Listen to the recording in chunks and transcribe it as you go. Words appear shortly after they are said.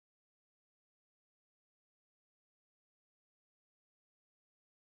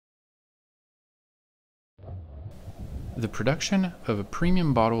The production of a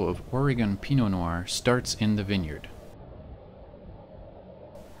premium bottle of Oregon Pinot Noir starts in the vineyard.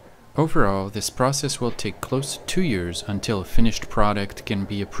 Overall, this process will take close to 2 years until a finished product can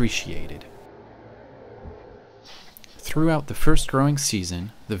be appreciated. Throughout the first growing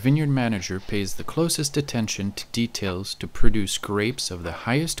season, the vineyard manager pays the closest attention to details to produce grapes of the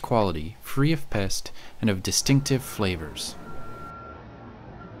highest quality, free of pest, and of distinctive flavors.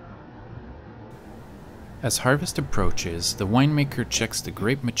 As harvest approaches, the winemaker checks the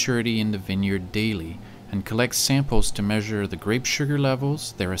grape maturity in the vineyard daily and collects samples to measure the grape sugar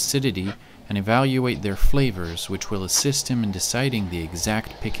levels, their acidity, and evaluate their flavors, which will assist him in deciding the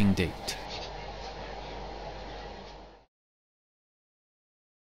exact picking date.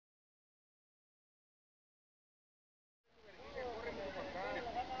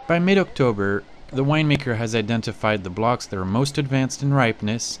 By mid-October, the winemaker has identified the blocks that are most advanced in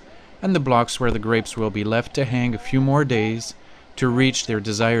ripeness and the blocks where the grapes will be left to hang a few more days to reach their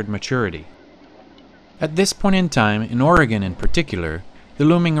desired maturity. At this point in time, in Oregon in particular, the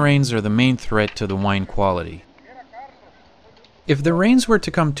looming rains are the main threat to the wine quality. If the rains were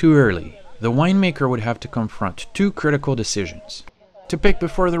to come too early, the winemaker would have to confront two critical decisions: to pick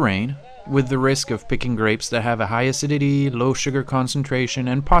before the rain, with the risk of picking grapes that have a high acidity, low sugar concentration,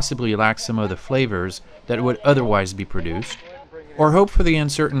 and possibly lack some of the flavors that would otherwise be produced, or hope for the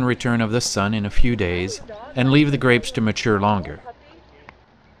uncertain return of the sun in a few days and leave the grapes to mature longer.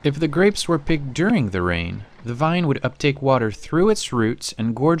 If the grapes were picked during the rain, the vine would uptake water through its roots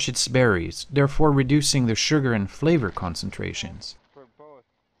and gorge its berries, therefore reducing the sugar and flavor concentrations.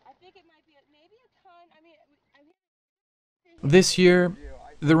 This year,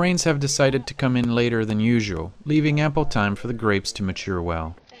 the rains have decided to come in later than usual, leaving ample time for the grapes to mature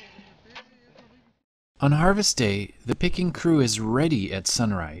well. On harvest day, the picking crew is ready at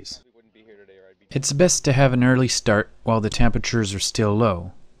sunrise. It's best to have an early start while the temperatures are still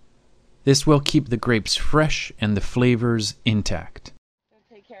low. This will keep the grapes fresh and the flavors intact.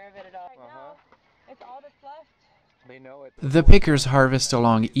 The pickers harvest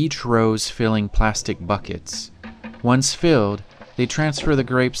along each row's filling plastic buckets. Once filled, they transfer the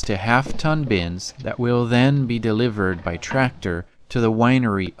grapes to half-ton bins that will then be delivered by tractor to the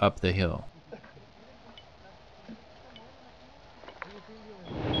winery up the hill.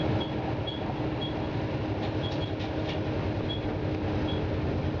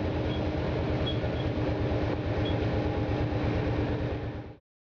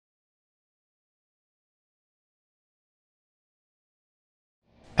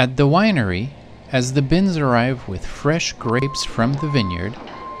 At the winery, as the bins arrive with fresh grapes from the vineyard,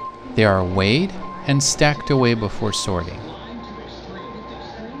 they are weighed and stacked away before sorting.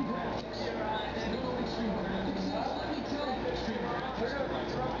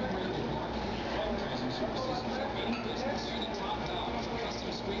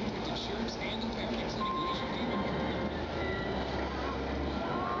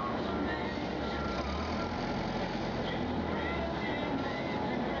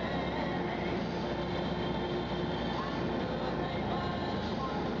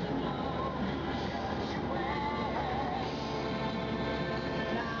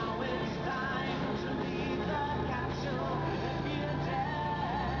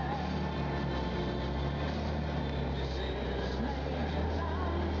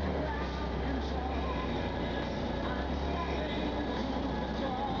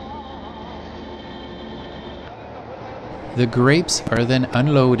 The grapes are then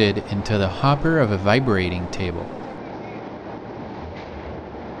unloaded into the hopper of a vibrating table.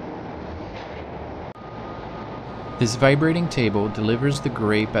 This vibrating table delivers the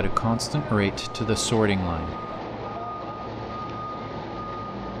grape at a constant rate to the sorting line.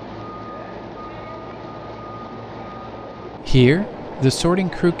 Here, the sorting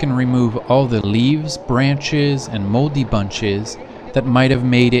crew can remove all the leaves, branches, and moldy bunches that might have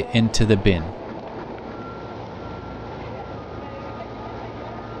made it into the bin.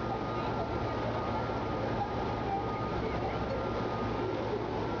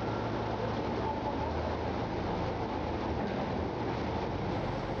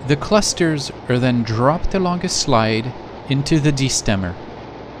 The clusters are then dropped along a slide into the destemmer.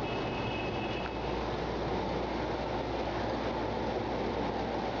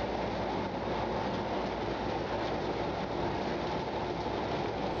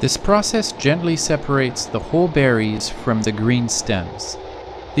 This process gently separates the whole berries from the green stems.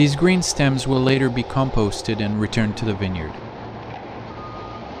 These green stems will later be composted and returned to the vineyard.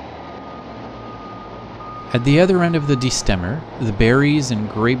 At the other end of the destemmer, the berries and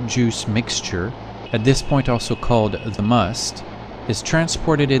grape juice mixture, at this point also called the must, is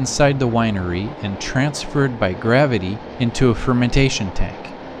transported inside the winery and transferred by gravity into a fermentation tank.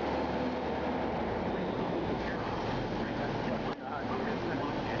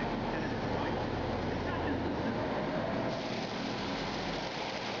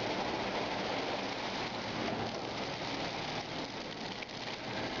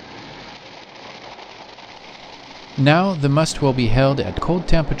 Now the must will be held at cold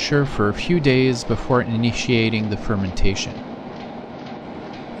temperature for a few days before initiating the fermentation.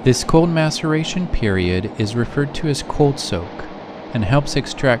 This cold maceration period is referred to as cold soak and helps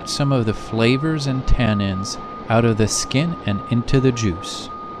extract some of the flavors and tannins out of the skin and into the juice.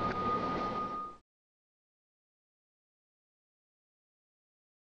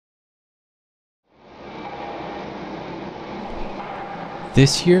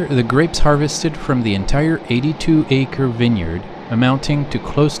 This year, the grapes harvested from the entire 82-acre vineyard, amounting to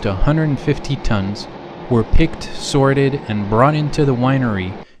close to 150 tons, were picked, sorted, and brought into the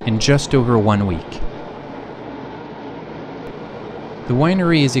winery in just over 1 week. The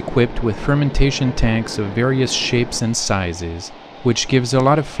winery is equipped with fermentation tanks of various shapes and sizes, which gives a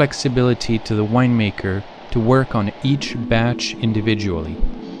lot of flexibility to the winemaker to work on each batch individually.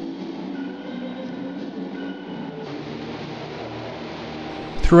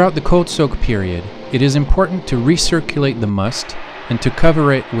 Throughout the cold soak period, it is important to recirculate the must and to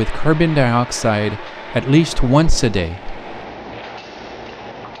cover it with carbon dioxide at least once a day.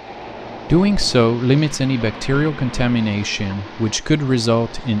 Doing so limits any bacterial contamination, which could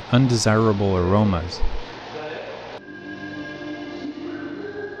result in undesirable aromas.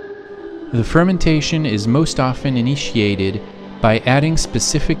 The fermentation is most often initiated by adding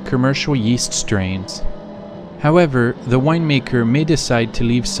specific commercial yeast strains. However, the winemaker may decide to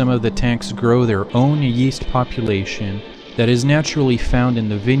leave some of the tanks grow their own yeast population that is naturally found in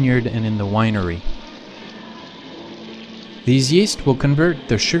the vineyard and in the winery. These yeast will convert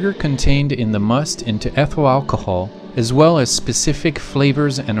the sugar contained in the must into ethyl alcohol, as well as specific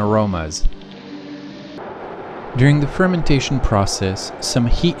flavors and aromas. During the fermentation process, some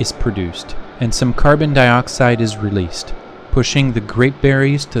heat is produced and some carbon dioxide is released, pushing the grape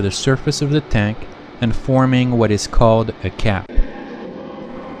berries to the surface of the tank and forming what is called a cap.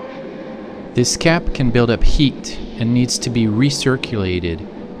 This cap can build up heat and needs to be recirculated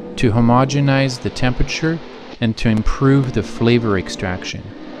to homogenize the temperature and to improve the flavor extraction.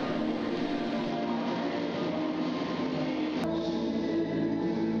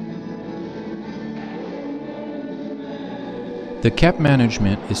 The cap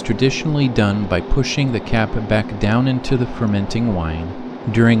management is traditionally done by pushing the cap back down into the fermenting wine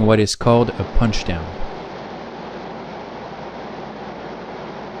during what is called a punch-down.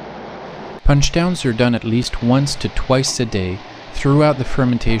 Punch-downs are done at least once to twice a day throughout the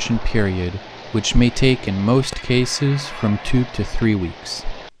fermentation period, which may take in most cases from 2 to 3 weeks.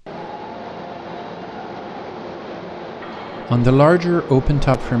 On the larger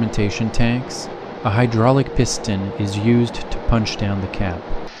open-top fermentation tanks, a hydraulic piston is used to punch down the cap.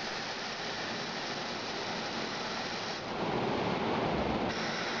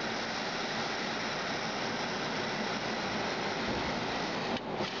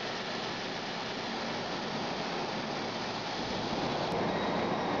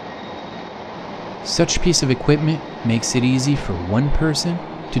 Such piece of equipment makes it easy for one person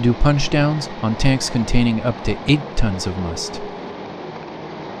to do punch downs on tanks containing up to 8 tons of must.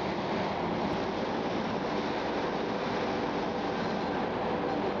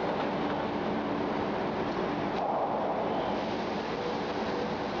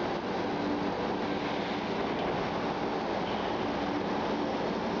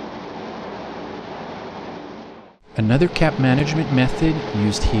 Another cap management method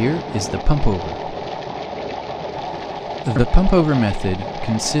used here is the pump-over. The pump-over method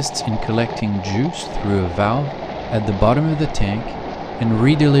consists in collecting juice through a valve at the bottom of the tank and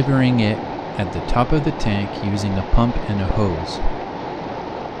redelivering it at the top of the tank using a pump and a hose.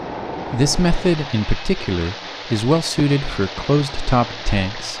 This method in particular is well suited for closed-top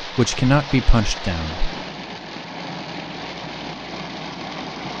tanks which cannot be punched down.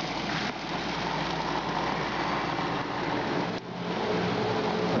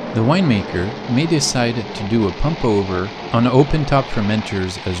 The winemaker may decide to do a pump-over on open-top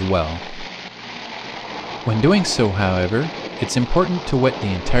fermenters as well. When doing so, however, it's important to wet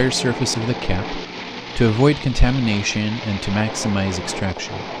the entire surface of the cap to avoid contamination and to maximize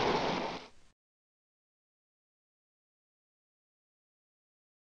extraction.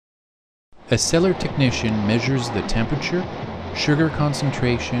 A cellar technician measures the temperature, sugar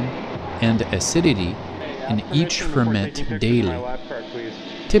concentration, and acidity in each ferment daily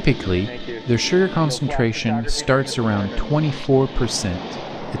Typically, the sugar concentration starts around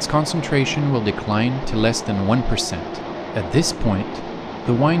 24%. Its concentration will decline to less than 1%. At this point,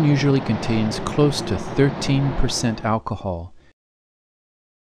 the wine usually contains close to 13% alcohol,